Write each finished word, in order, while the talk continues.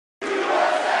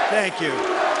Thank you.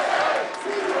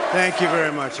 Thank you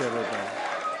very much, everybody.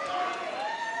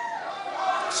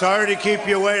 Sorry to keep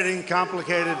you waiting.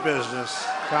 Complicated business.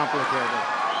 Complicated.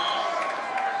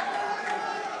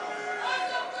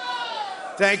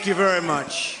 Thank you very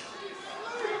much.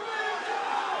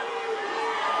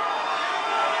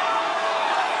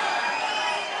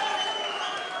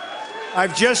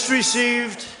 I've just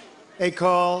received a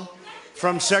call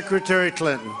from Secretary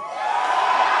Clinton.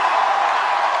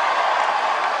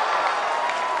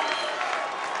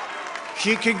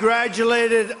 She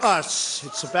congratulated us,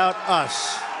 it's about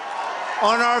us,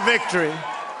 on our victory.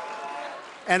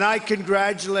 And I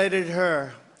congratulated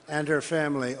her and her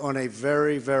family on a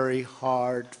very, very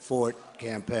hard-fought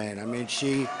campaign. I mean,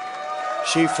 she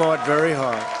fought very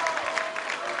hard.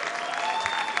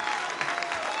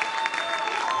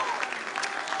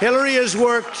 Hillary has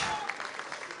worked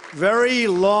very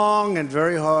long and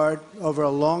very hard over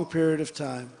a long period of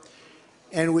time,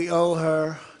 and we owe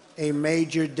her a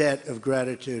major debt of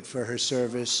gratitude for her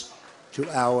service to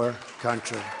our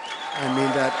country. I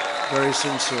mean that very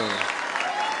sincerely.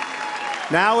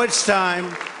 Now it's time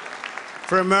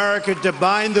for America to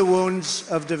bind the wounds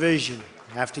of division.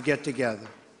 We have to get together.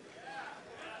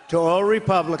 To all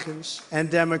Republicans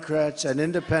and Democrats and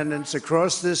independents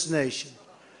across this nation,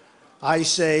 I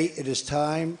say it is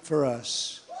time for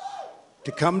us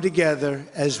to come together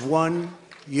as one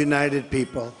united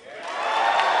people.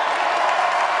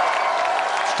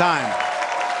 It's time.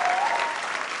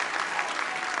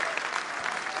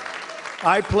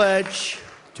 I pledge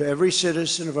to every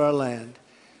citizen of our land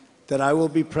that I will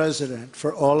be president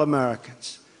for all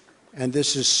Americans, and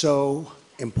this is so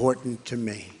important to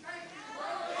me.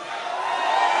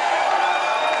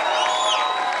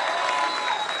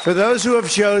 For those who have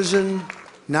chosen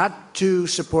not to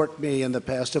support me in the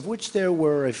past, of which there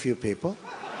were a few people,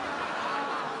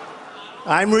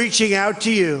 I'm reaching out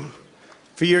to you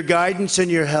for your guidance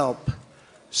and your help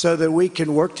so that we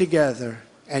can work together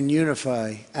and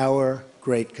unify our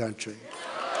great country.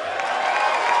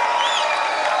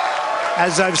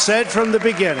 As I've said from the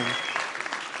beginning,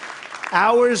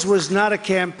 ours was not a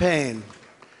campaign,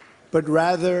 but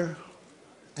rather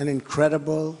an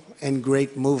incredible and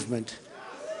great movement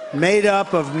made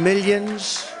up of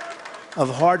millions of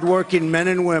hardworking men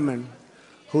and women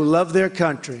who love their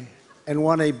country and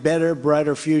want a better,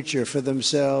 brighter future for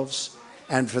themselves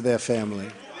and for their family.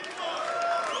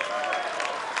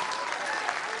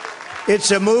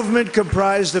 It's a movement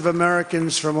comprised of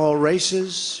Americans from all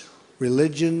races,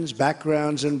 religions,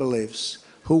 backgrounds, and beliefs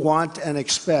who want and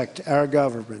expect our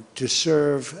government to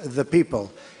serve the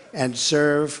people, and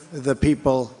serve the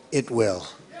people it will.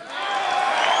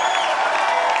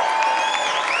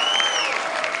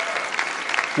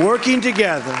 Working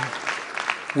together,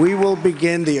 we will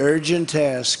begin the urgent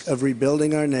task of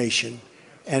rebuilding our nation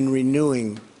and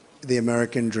renewing the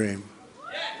American dream.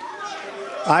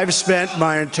 I've spent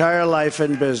my entire life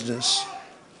in business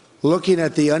looking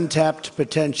at the untapped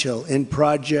potential in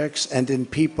projects and in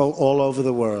people all over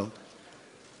the world.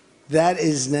 That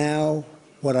is now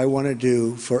what I want to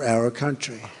do for our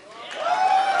country.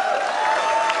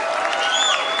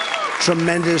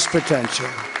 Tremendous potential.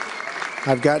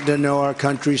 I've gotten to know our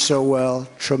country so well.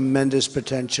 Tremendous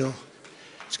potential.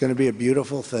 It's going to be a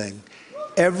beautiful thing.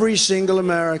 Every single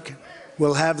American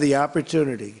will have the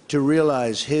opportunity to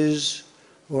realize his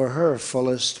or her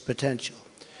fullest potential.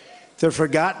 The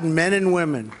forgotten men and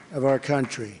women of our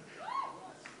country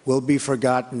will be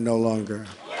forgotten no longer.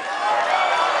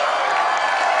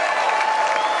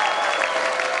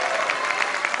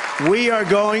 We are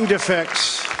going to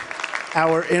fix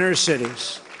our inner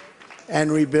cities and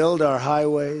rebuild our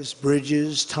highways,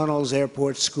 bridges, tunnels,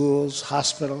 airports, schools,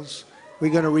 hospitals.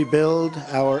 We're going to rebuild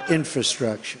our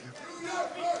infrastructure,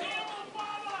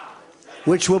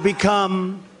 which will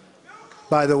become,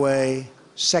 by the way,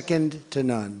 second to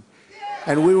none.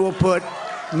 And we will put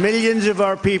millions of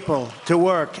our people to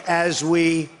work as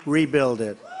we rebuild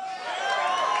it.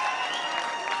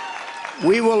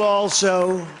 We will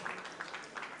also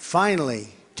finally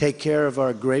take care of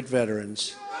our great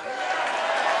veterans.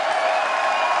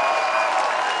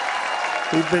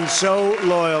 We've been so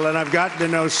loyal, and I've gotten to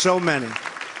know so many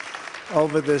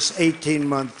over this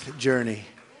 18-month journey.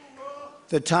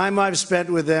 The time I've spent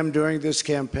with them during this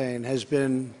campaign has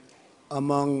been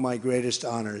among my greatest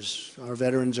honors. Our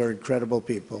veterans are incredible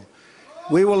people.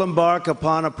 We will embark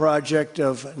upon a project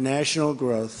of national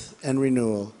growth and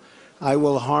renewal. I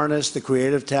will harness the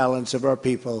creative talents of our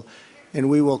people, and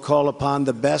we will call upon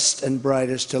the best and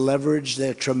brightest to leverage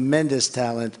their tremendous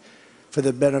talent for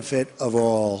the benefit of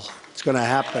all. It's going to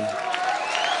happen.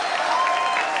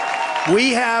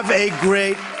 We have a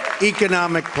great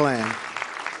economic plan.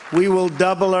 We will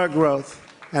double our growth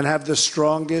and have the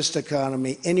strongest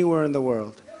economy anywhere in the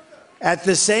world. At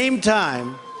the same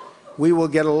time, we will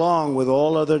get along with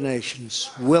all other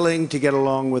nations, willing to get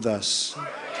along with us.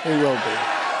 We will be.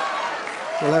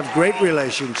 We'll have great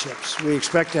relationships. We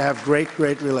expect to have great,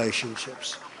 great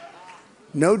relationships.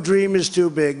 No dream is too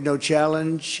big, no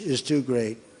challenge is too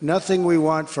great. Nothing we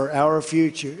want for our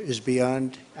future is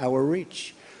beyond our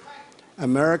reach.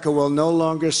 America will no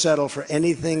longer settle for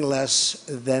anything less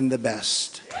than the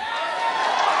best.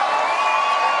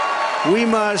 We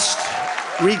must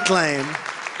reclaim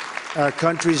our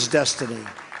country's destiny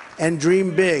and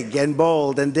dream big and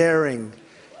bold and daring.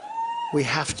 We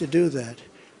have to do that.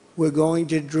 We're going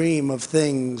to dream of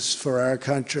things for our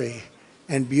country,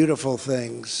 and beautiful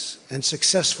things and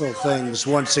successful things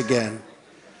once again.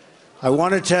 I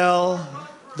want to tell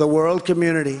the world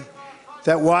community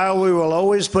that while we will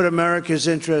always put America's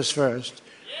interests first,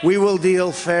 we will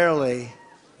deal fairly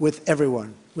with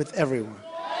everyone,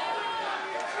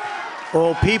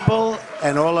 all people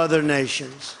and all other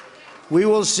nations. We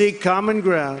will seek common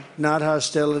ground, not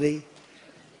hostility,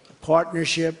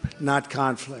 partnership, not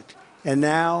conflict. And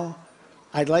now,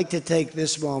 I'd like to take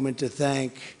this moment to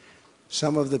thank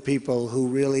some of the people who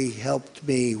really helped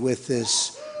me with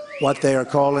this, what they are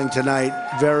calling tonight,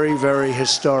 very, very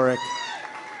historic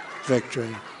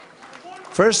victory.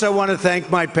 First, I want to thank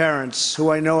my parents,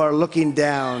 who I know are looking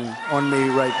down on me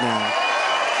right now.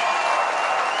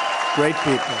 Great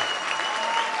people.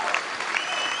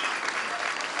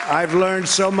 I've learned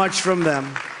so much from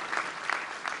them.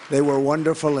 They were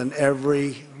wonderful in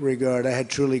every regard. I had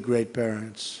truly great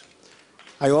parents.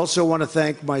 I also want to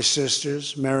thank my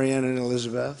sisters, Marianne and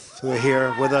Elizabeth, who are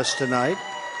here with us tonight.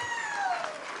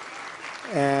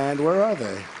 And where are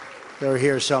they? They're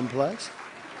here someplace.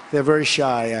 They're very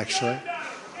shy, actually.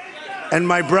 And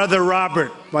my brother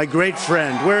Robert, my great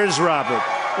friend. Where is Robert?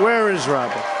 Where is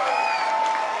Robert?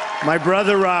 My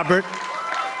brother Robert.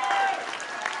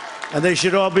 And they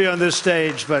should all be on this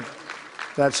stage, but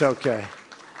that's okay.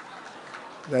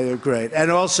 They are great. And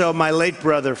also my late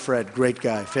brother, Fred, great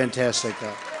guy, fantastic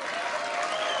guy.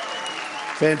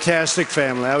 Fantastic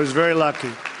family. I was very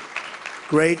lucky.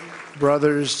 Great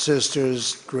brothers,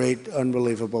 sisters, great,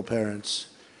 unbelievable parents.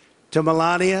 To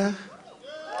Melania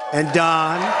and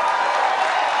Don,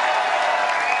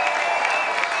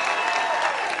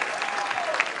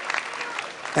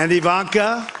 and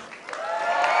Ivanka,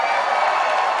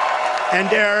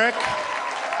 and Eric,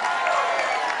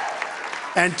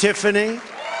 and Tiffany,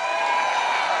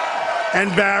 and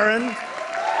Barron.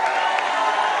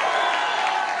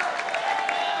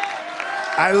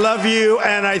 I love you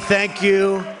and I thank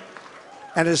you,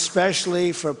 and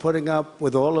especially for putting up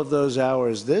with all of those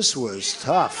hours. This was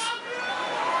tough.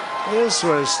 This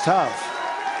was tough.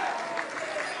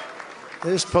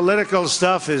 This political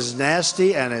stuff is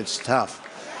nasty and it's tough.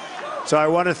 So I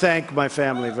want to thank my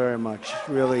family very much.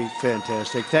 Really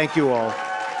fantastic. Thank you all.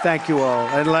 Thank you all.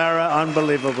 And Lara,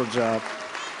 unbelievable job.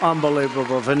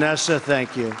 Unbelievable. Vanessa,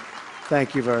 thank you.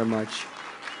 Thank you very much.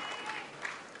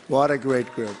 What a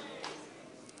great group.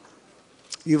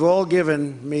 You've all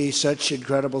given me such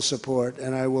incredible support,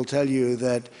 and I will tell you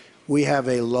that we have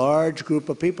a large group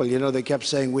of people. You know, they kept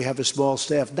saying we have a small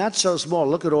staff. Not so small.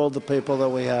 Look at all the people that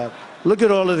we have. Look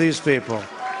at all of these people.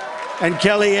 And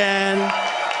Kellyanne,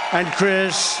 and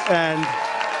Chris, and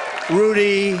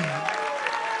Rudy,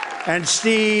 and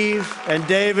Steve, and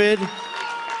David.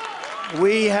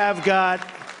 We have got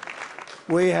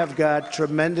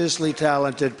tremendously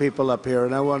talented people up here,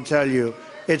 and I want to tell you,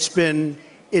 it's been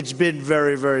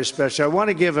very, very special. I want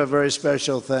to give a very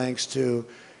special thanks to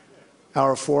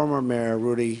our former mayor,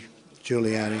 Rudy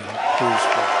Giuliani.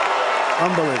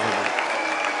 Unbelievable.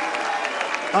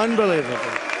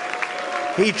 Unbelievable.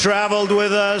 He traveled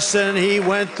with us and he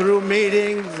went through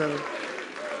meetings. And,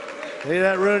 see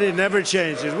that, Rudy? Never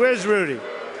changes. Where's Rudy?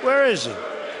 Where is he?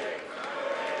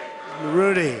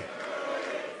 Rudy.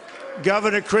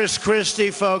 Governor Chris Christie,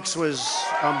 folks, was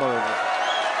unbelievable.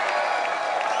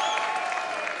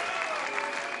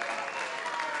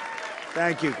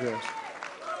 Thank you, Chris.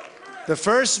 The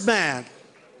first man,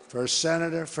 first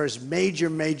senator, first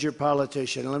major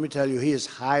politician, and let me tell you, he is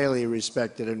highly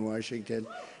respected in Washington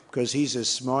because he's as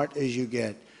smart as you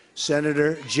get.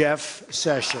 Senator Jeff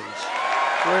Sessions.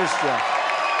 Where's Jeff?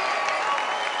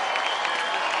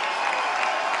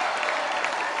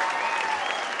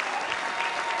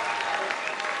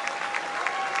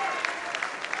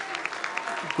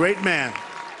 Great man.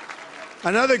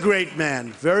 Another great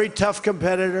man, very tough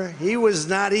competitor. He was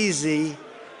not easy.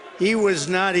 He was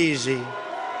not easy.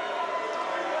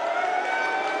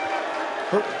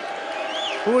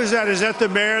 Who was that? Is that the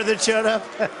mayor that showed up?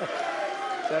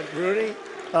 that Rudy?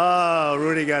 Oh,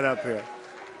 Rudy got up here.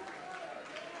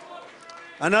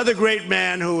 Another great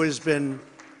man who has been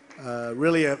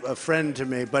really a friend to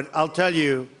me. But I'll tell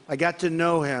you, I got to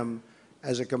know him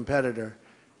as a competitor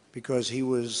because he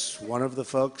was one of the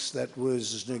folks that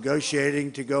was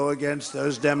negotiating to go against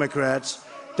those Democrats.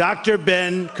 Dr.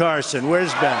 Ben Carson.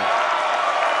 Where's Ben?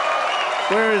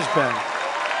 Where is Ben?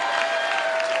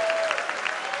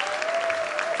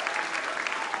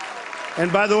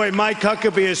 And by the way, Mike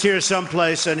Huckabee is here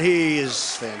someplace, and he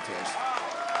is fantastic.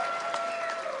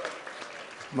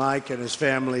 Mike and his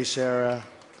family, Sarah,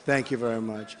 thank you very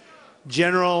much.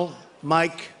 General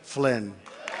Mike Flynn.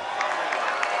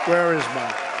 Where is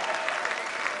Mike?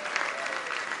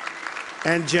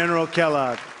 And General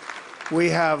Kellogg. We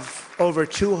have over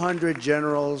 200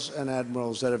 generals and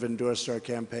admirals that have endorsed our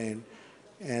campaign.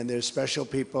 And they're special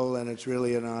people, and it's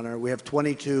really an honor. We have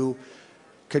 22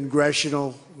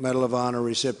 Congressional Medal of Honor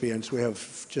recipients. We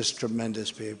have just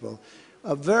tremendous people.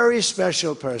 A very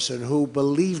special person who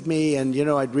believed me, and you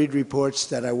know, I'd read reports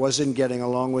that I wasn't getting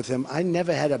along with him. I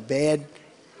never had a bad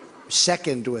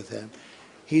second with him.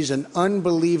 He's an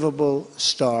unbelievable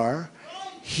star.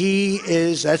 He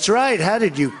is, that's right, how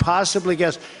did you possibly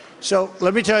guess? So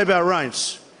let me tell you about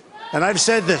Reince. And I've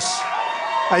said this.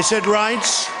 I said,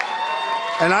 Reince,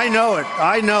 and I know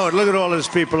it. Look at all those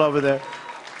people over there.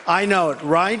 I know it.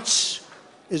 Reince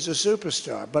is a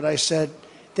superstar. But I said,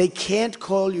 they can't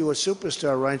call you a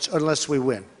superstar, Reince, unless we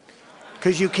win.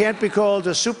 Because you can't be called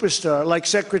a superstar like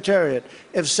Secretariat.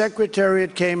 If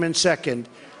Secretariat came in second,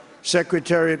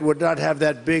 Secretariat would not have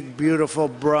that big, beautiful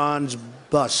bronze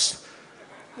bust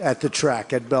at the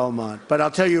track at Belmont. But I'll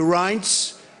tell you,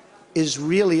 Reince is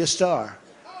really a star.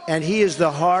 And he is the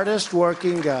hardest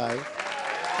working guy.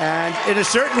 And in a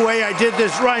certain way, I did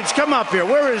this. Reince, come up here.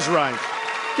 Where is Reince?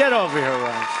 Get over here,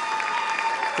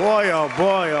 Reince. Boy, oh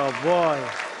boy, oh boy.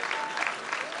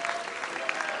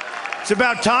 It's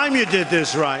about time you did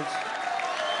this, Reince.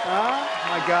 Huh?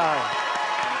 My God.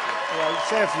 Well,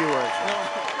 say a few words.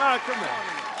 No, come on.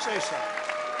 Say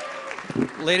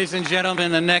something. Ladies and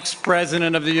gentlemen, the next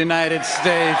president of the United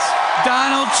States,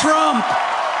 Donald Trump.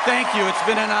 Thank you. It's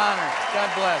been an honor.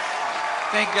 God bless.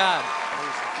 Thank God.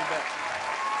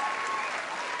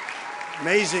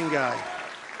 Amazing guy.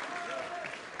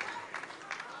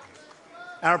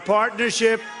 Our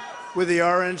partnership with the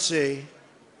RNC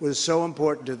was so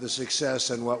important to the success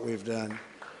and what we've done.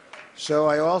 So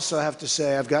I also have to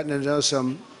say I've gotten to know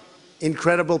some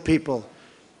incredible people,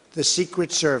 the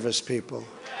Secret Service people.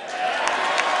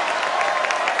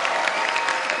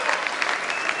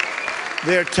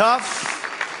 They're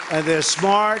tough, and they're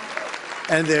smart,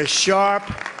 and they're sharp,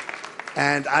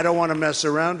 and I don't want to mess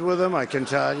around with them, I can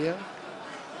tell you.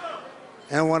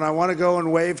 And when I want to go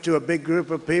and wave to a big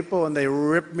group of people and they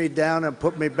rip me down and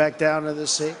put me back down in the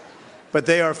seat. But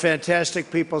they are fantastic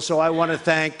people, so I want to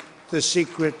thank the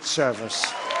Secret Service.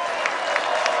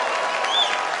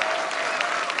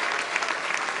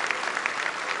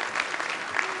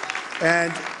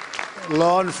 And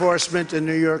law enforcement in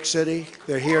New York City,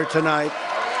 they're here tonight.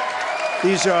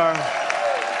 These are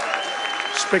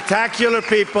spectacular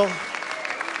people,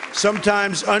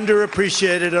 sometimes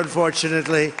underappreciated,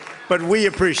 unfortunately. But we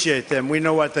appreciate them. We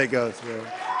know what they go through.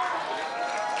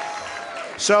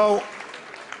 So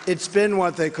it's been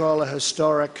what they call a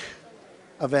historic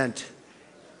event.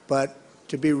 But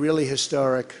to be really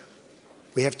historic,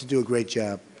 we have to do a great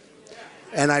job.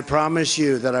 And I promise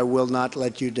you that I will not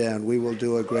let you down. We will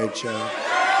do a great job.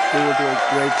 We will do a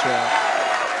great job.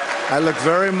 I look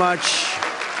very much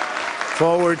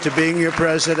forward to being your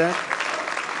president.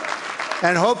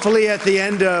 And hopefully at the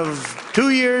end of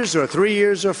 2 years or 3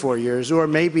 years or 4 years or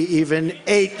maybe even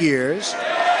 8 years,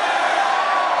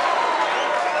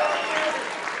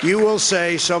 you will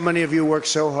say, so many of you work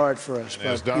so hard for us.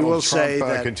 As But you will Donald say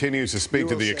Trump that continues to speak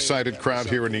to the excited crowd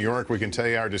here in New York, we can tell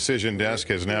you our decision desk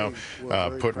has now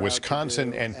put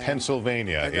Wisconsin and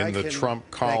Pennsylvania in the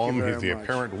Trump column. He's the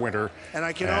apparent winner. And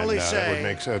I can only say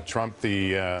that would make Trump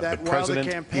the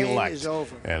president-elect.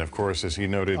 And of course, as he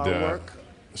noted,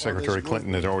 Secretary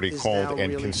Clinton has already called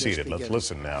and conceded. Let's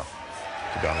listen now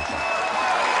to Donald Trump.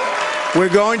 We're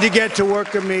going to get to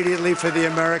work immediately for the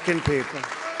American people.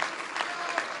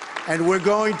 And we're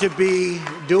going to be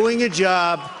doing a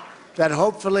job that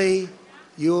hopefully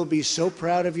you'll be so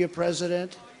proud of your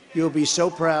president. You'll be so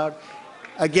proud.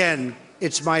 Again,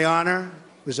 it's my honor.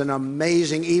 It was an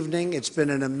amazing evening. It's been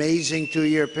an amazing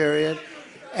 2-year period.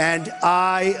 And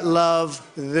I love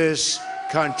this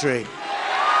country.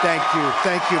 Thank you.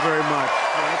 Thank you very much.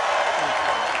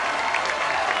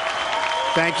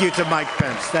 Thank you to Mike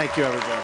Pence. Thank you, everybody.